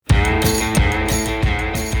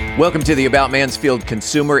Welcome to the About Mansfield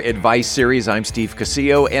Consumer Advice Series. I'm Steve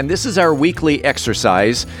Casillo, and this is our weekly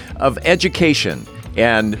exercise of education.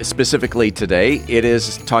 And specifically today, it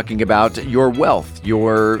is talking about your wealth,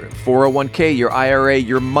 your 401k, your IRA,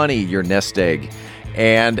 your money, your nest egg.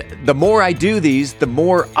 And the more I do these, the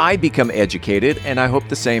more I become educated, and I hope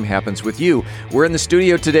the same happens with you. We're in the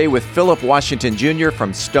studio today with Philip Washington Jr.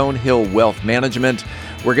 from Stonehill Wealth Management.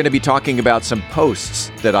 We're going to be talking about some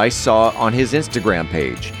posts that I saw on his Instagram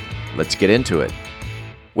page. Let's get into it.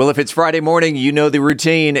 Well, if it's Friday morning, you know the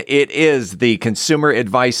routine. It is the Consumer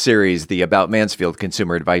Advice Series, the About Mansfield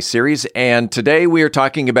Consumer Advice Series. And today we are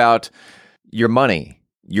talking about your money,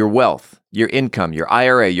 your wealth, your income, your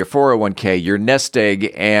IRA, your 401k, your nest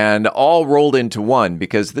egg, and all rolled into one,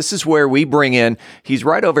 because this is where we bring in, he's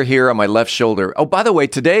right over here on my left shoulder. Oh, by the way,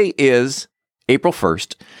 today is April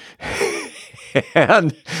 1st,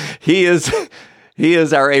 and he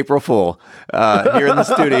is our April Fool here in the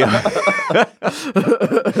studio.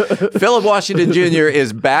 Philip Washington Jr.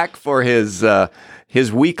 is back for his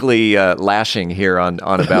weekly lashing here on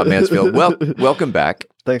About Mansfield. Well, welcome back.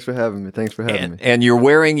 Thanks for having me. And you're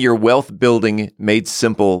wearing your Wealth Building Made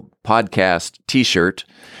Simple podcast T-shirt.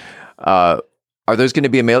 Are those going to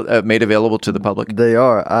be made available to the public? They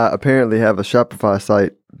are. I apparently have a Shopify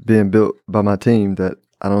site being built by my team that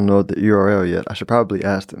I don't know the URL yet. I should probably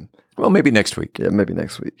ask them. Well, maybe next week. Yeah, maybe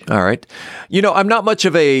next week. All right. You know, I'm not much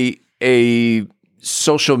of a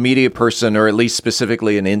social media person, or at least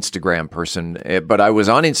specifically an Instagram person, but I was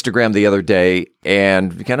on Instagram the other day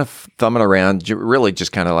and kind of thumbing around, really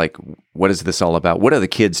just kind of like, what is this all about? What are the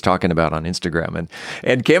kids talking about on Instagram?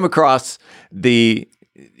 And came across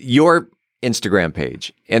your Instagram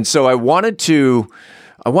page. And so I wanted to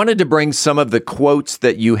bring some of the quotes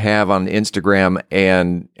that you have on Instagram,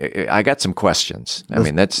 and I got some questions.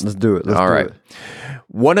 Let's do it. All right.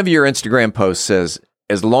 One of your Instagram posts says,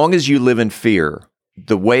 "As long as you live in fear,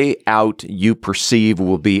 the way out you perceive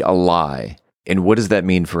will be a lie." And what does that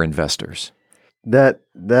mean for investors? That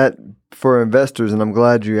for investors, and I'm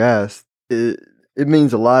glad you asked, it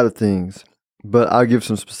means a lot of things, but I'll give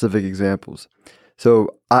some specific examples.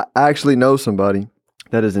 So I actually know somebody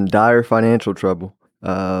that is in dire financial trouble.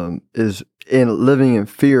 Is living in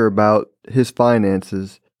fear about his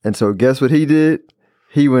finances, and so guess what he did?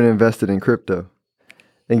 He went and invested in crypto,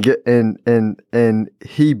 and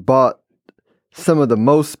he bought some of the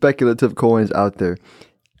most speculative coins out there.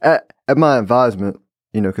 At my advisement,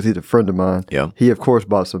 because he's a friend of mine. Yeah. He of course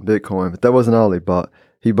bought some Bitcoin, but that wasn't all he bought.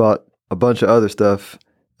 He bought a bunch of other stuff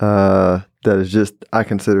that is just, I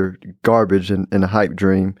consider, garbage and a hype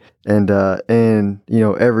dream. And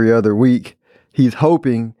every other week, he's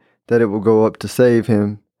hoping that it will go up to save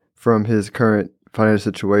him from his current financial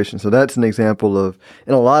situation. So that's an example of,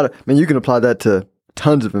 and you can apply that to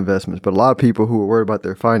tons of investments, but a lot of people who are worried about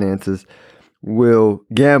their finances will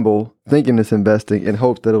gamble thinking it's investing and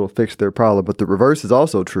hope that it'll fix their problem. But the reverse is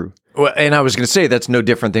also true. Well, and I was going to say, that's no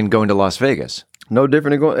different than going to Las Vegas. No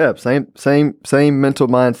different than going, same mental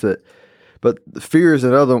mindset. But fear is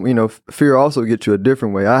another, fear also gets you a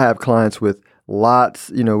different way. I have clients with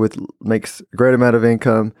lots, makes a great amount of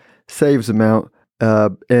income, saves amount,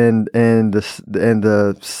 and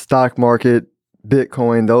the stock market,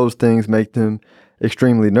 Bitcoin, those things make them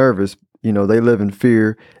extremely nervous. They live in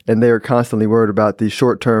fear, and they're constantly worried about these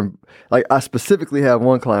short-term. Like, I specifically have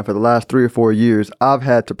one client for the last 3 or 4 years. I've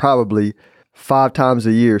had to probably 5 times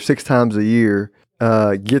a year, 6 times a year,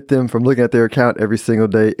 get them from looking at their account every single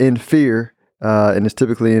day in fear, and it's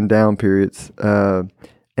typically in down periods,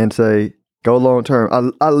 and say, go long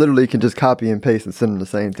term. I literally can just copy and paste and send them the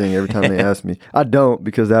same thing every time they ask me. I don't,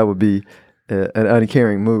 because that would be an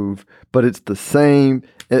uncaring move. But it's the same.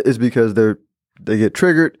 It's because they get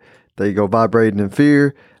triggered. They go vibrating in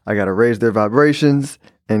fear. I got to raise their vibrations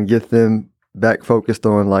and get them back focused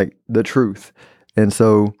on like the truth. And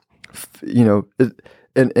so,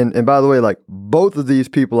 and by the way, like both of these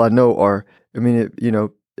people I know are,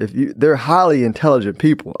 they're highly intelligent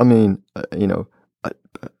people. I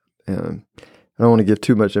don't want to give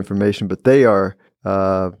too much information, but they are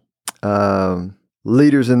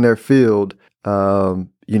leaders in their field,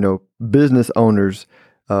 business owners,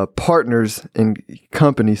 partners in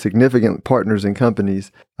companies, significant partners in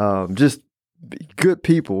companies, just good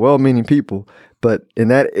people, well-meaning people. But in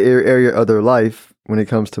that area of their life, when it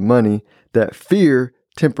comes to money, that fear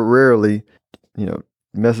temporarily,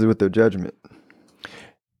 messes with their judgment.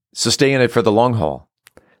 So stay in it for the long haul.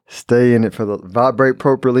 Stay in it vibrate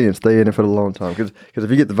properly and stay in it for the long time. Because if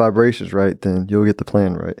you get the vibrations right, then you'll get the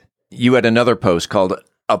plan right. You had another post called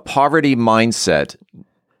 "A Poverty Mindset,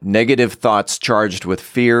 Negative Thoughts Charged with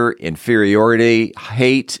Fear, Inferiority,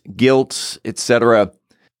 Hate, Guilt, etc."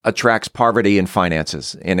 attracts poverty and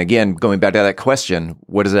finances. And again, going back to that question,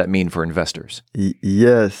 what does that mean for investors?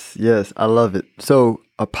 Yes, I love it. So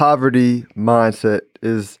a poverty mindset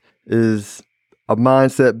is a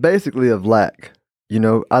mindset basically of lack.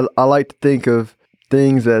 I like to think of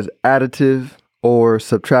things as additive or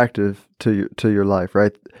subtractive to your life,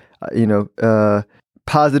 right?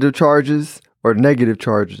 Positive charges or negative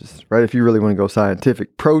charges, right? If you really want to go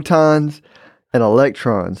scientific, protons and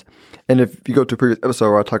electrons. And if you go to a previous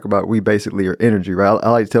episode where I talk about we basically are energy, right? I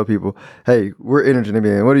like to tell people, hey, we're energy. And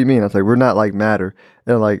they, what do you mean? I was like, we're not like matter. And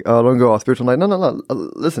they're like, oh, don't go all spiritual. I'm like, no.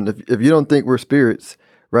 Listen, if you don't think we're spirits,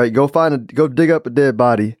 right? Go dig up a dead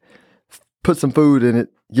body, put some food in it,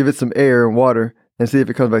 give it some air and water, and see if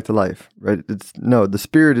it comes back to life, right? The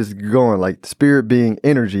spirit is going, like the spirit being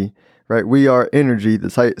energy, right? We are energy,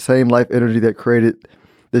 the same life energy that created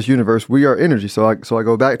this universe. We are energy. So I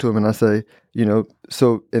go back to him and I say,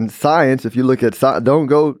 so in science, if you look at science, don't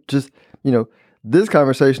go just, this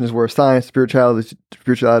conversation is where science,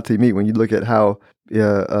 spirituality meet. When you look at how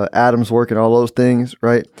atoms work and all those things,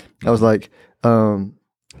 right? I was like,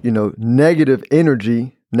 negative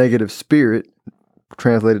energy, negative spirit,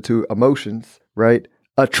 translated to emotions, right?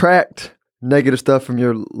 Attract negative stuff from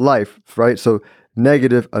your life, right? So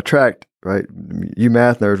negative attract, right? You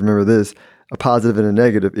math nerds remember this. A positive and a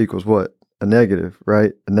negative equals what? A negative,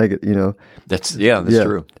 right? A negative, That's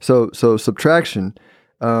true. So subtraction.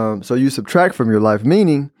 So you subtract from your life,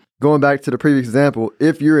 meaning going back to the previous example,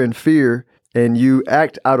 if you're in fear and you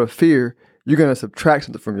act out of fear, you're going to subtract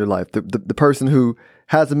something from your life. The person who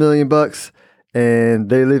has $1 million and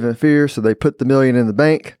they live in fear, so they put the $1 million in the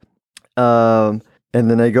bank, and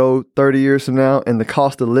then they go 30 years from now, and the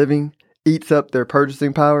cost of living eats up their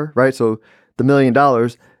purchasing power, right? So the $1 million,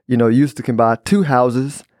 used to can buy 2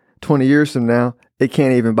 houses. 20 years from now, it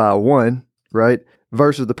can't even buy 1, right?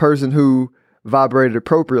 Versus the person who vibrated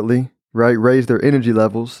appropriately, right? Raised their energy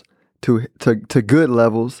levels to good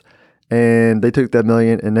levels, and they took that $1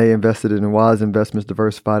 million and they invested it in wise investments,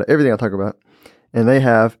 diversified, everything I talk about, and they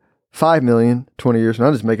have $5 million 20 years from now.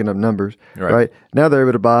 I'm just making up numbers, right? Now they're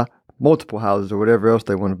able to buy multiple houses or whatever else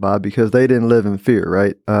they want to buy because they didn't live in fear,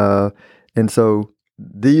 right? And so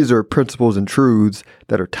these are principles and truths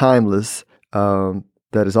that are timeless,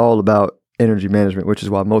 that is all about energy management, which is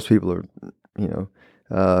why most people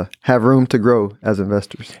are, have room to grow as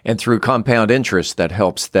investors. And through compound interest, that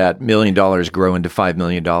helps that $1 million grow into $5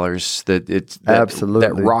 million. Absolutely.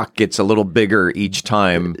 That rock gets a little bigger each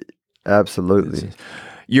time. Absolutely.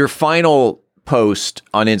 Your final post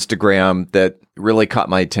on Instagram that really caught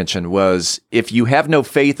my attention was, if you have no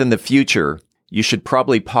faith in the future, you should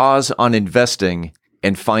probably pause on investing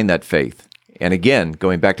and find that faith. And again,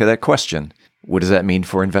 going back to that question, what does that mean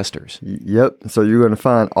for investors? Yep. So you're going to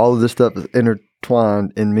find all of this stuff is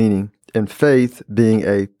intertwined in meaning, and faith being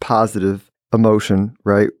a positive emotion,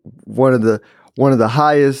 right? One of the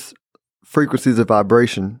highest frequencies of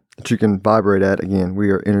vibration that you can vibrate at. Again,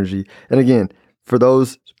 we are energy. And again, for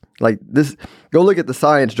those like this, go look at the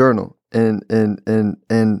Science Journal, and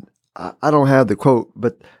I don't have the quote,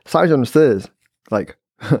 but Science Journal says like,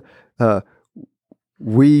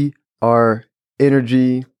 we are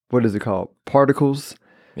energy. What is it called? Particles,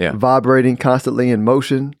 vibrating constantly in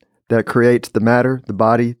motion that creates the matter, the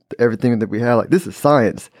body, everything that we have. Like, this is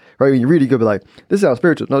science, right? When you read it, you could be like, this sounds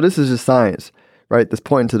spiritual. No, this is just science, right? That's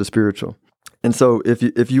pointing to the spiritual. And so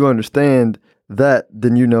if you understand that,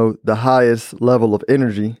 then you know the highest level of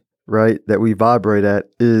energy, right, that we vibrate at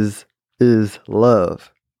is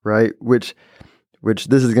love, right? Which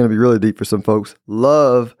this is going to be really deep for some folks.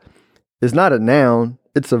 Love is not a noun,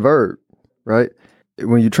 it's a verb, right?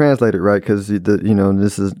 When you translate it, right? Because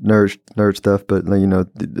this is nerd stuff, but I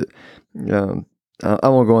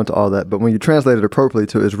won't go into all that. But when you translate it appropriately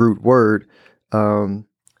to its root word,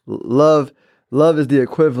 love is the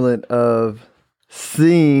equivalent of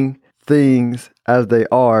seeing things as they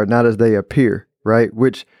are, not as they appear, right?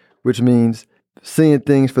 Which means seeing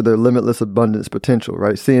things for their limitless abundance potential,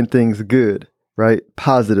 right? Seeing things good, right?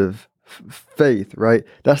 Positive, faith, right?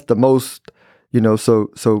 That's the most,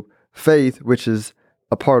 so faith, which is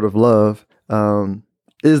a part of love,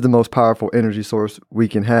 is the most powerful energy source we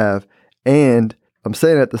can have. And I'm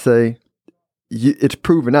saying that to say it's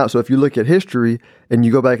proven out. So if you look at history and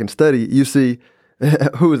you go back and study, you see,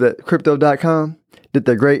 who was that? Crypto.com did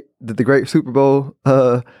the great Super Bowl,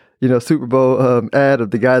 Super Bowl ad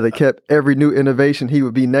of the guy that kept every new innovation, he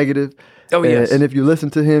would be negative. Oh, yes. And if you listen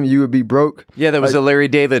to him, you would be broke. Yeah, that was a Larry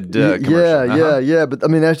David commercial. Yeah. But I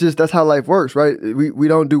mean, that's how life works, right? We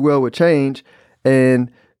don't do well with change. And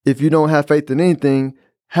if you don't have faith in anything,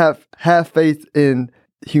 have faith in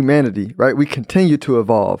humanity, right? We continue to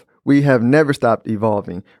evolve. we have never stopped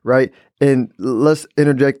evolving, right? And let's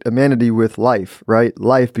interject humanity with life, right?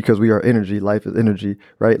 Life, because we are energy. Life is energy,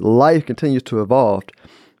 right? Life continues to evolve,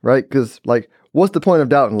 right? Because, like, what's the point of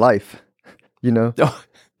doubt in life? You know? Oh,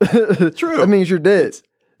 true. That means you're dead.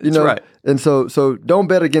 You know? Right. And so don't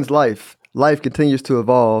bet against life. Life continues to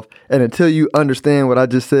evolve. And until you understand what I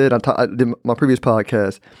just said, I did my previous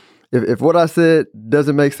podcast, if what I said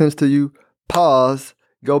doesn't make sense to you, pause,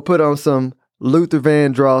 go put on some Luther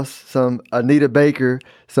Vandross, some Anita Baker,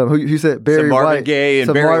 some who said Barry some Marvin White, Gaye and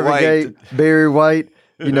some Barry Marvin White. Gaye, Barry White.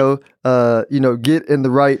 You know, get in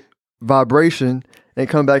the right vibration and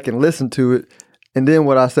come back and listen to it, and then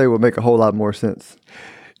what I say will make a whole lot more sense.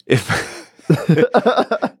 If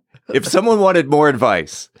someone wanted more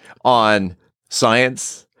advice on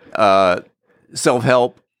science,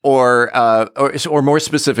 self-help, or more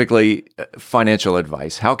specifically, financial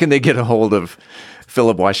advice, how can they get a hold of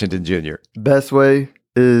Philip Washington Jr.? Best way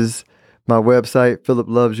is my website,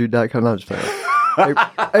 philiplovesyou.com. No, I'm just playing.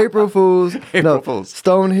 April Fools. April Fools.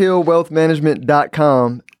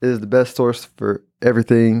 StonehillWealthManagement.com is the best source for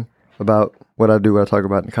everything about what I do, what I talk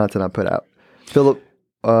about, and the content I put out. Philip,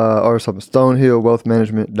 or something,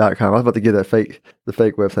 StonehillWealthManagement.com. I was about to get the fake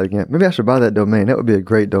website again. Maybe I should buy that domain. That would be a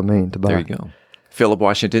great domain to buy. There you go. Philip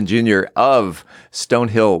Washington Jr. of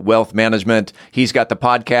Stonehill Wealth Management. He's got the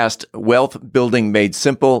podcast, Wealth Building Made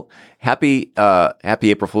Simple. Happy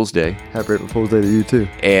April Fool's Day. Happy April Fool's Day to you too.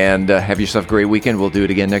 And have yourself a great weekend. We'll do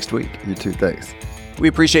it again next week. You too. Thanks. We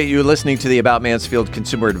appreciate you listening to the About Mansfield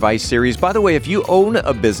Consumer Advice Series. By the way, if you own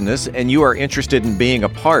a business and you are interested in being a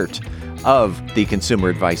part of the Consumer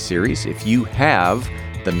Advice Series, if you have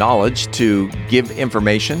the knowledge to give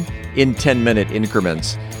information in 10-minute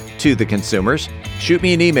increments to the consumers, shoot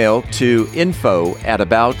me an email to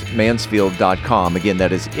info@aboutmansfield.com. Again,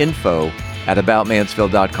 that is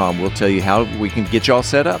info@aboutmansfield.com. We'll tell you how we can get you all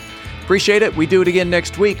set up. Appreciate it. We do it again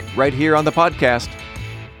next week right here on the podcast.